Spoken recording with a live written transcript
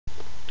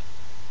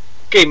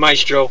Okay,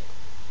 Maestro.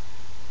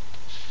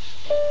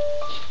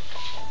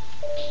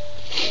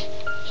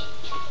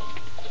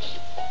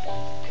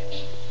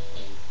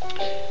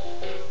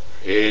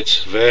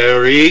 It's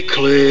very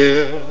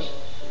clear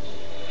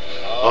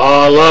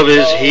our love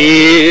is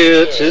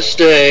here to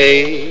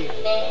stay.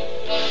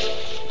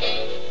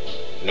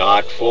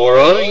 Not for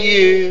a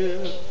year,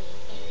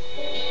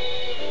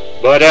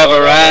 but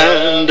ever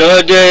and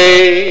a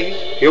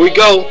day. Here we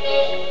go.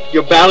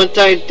 Your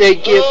Valentine's Day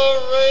gift.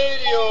 The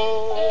radio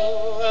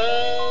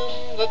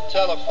and the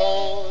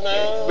telephone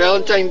and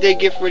Valentine's Day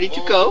gift ready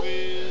to go.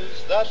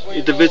 movies that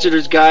we The know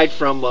visitor's guide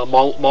from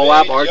Moab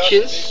may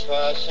Arches. just be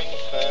passing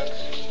fancy.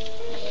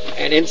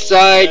 And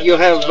inside you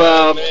have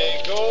Time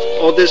may go,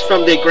 all this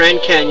from the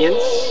Grand Canyons.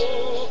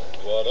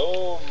 but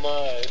oh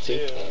my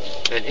dear,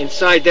 And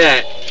inside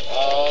that,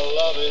 our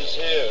love is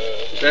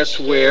here. that's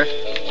where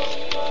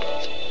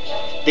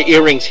the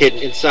earrings hidden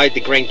inside the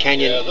Grand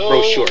Canyon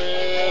brochure.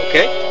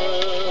 Okay?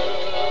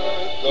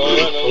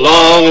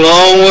 Long,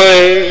 long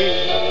way.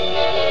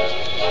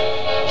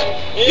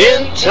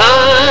 In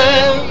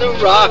time the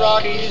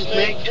Rockies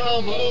may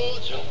crumble,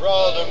 your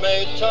brother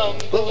may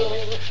tumble.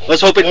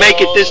 Let's hope it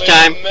make it this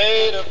time.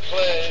 Made a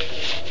play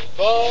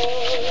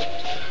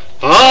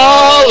for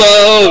Our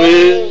love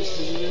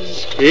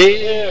is here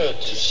here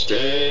to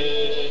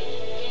stay.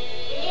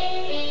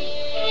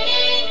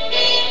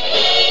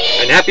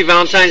 And happy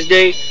Valentine's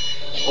Day.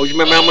 Always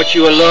remember how much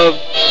you are loved.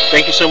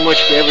 Thank you so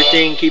much for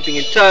everything, keeping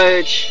in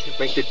touch.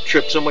 Make the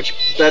trip so much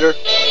better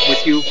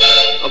with you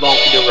along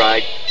for the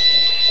ride.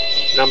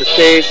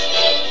 Namaste.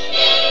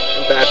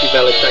 And happy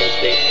Valentine's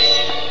Day.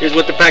 Here's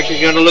what the package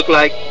is going to look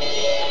like.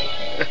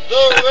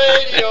 The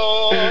radio,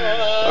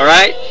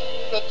 Alright?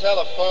 the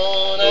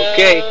telephone,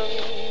 Okay.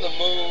 and the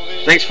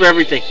movies Thanks for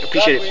everything.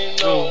 Appreciate that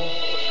it. we know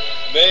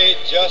may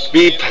just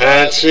Be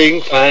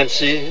pantsing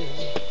fancy,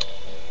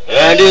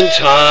 and in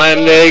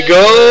time they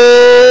go.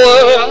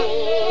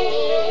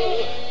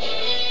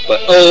 But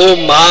oh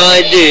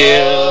my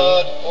dear,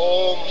 But,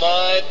 oh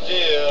my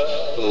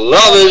dear,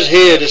 love is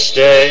here to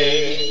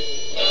stay.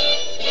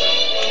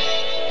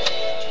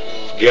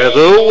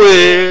 Together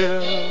we're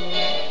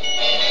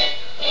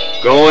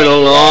going a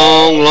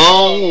long,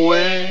 long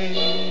way.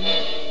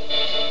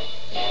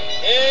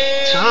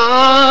 in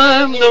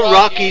Time the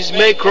Rockies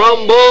may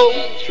crumble,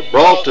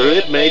 Gibraltar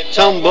it may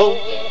tumble.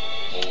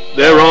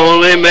 They're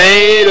only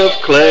made of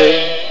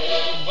clay.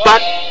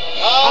 But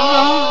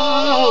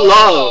our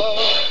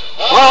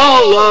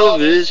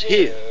love is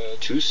here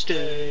to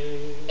stay.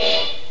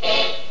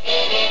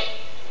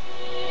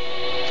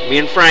 Me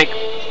and Frank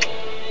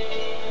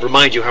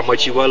remind you how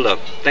much you are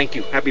loved. Thank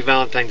you. Happy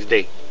Valentine's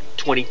Day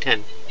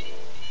 2010.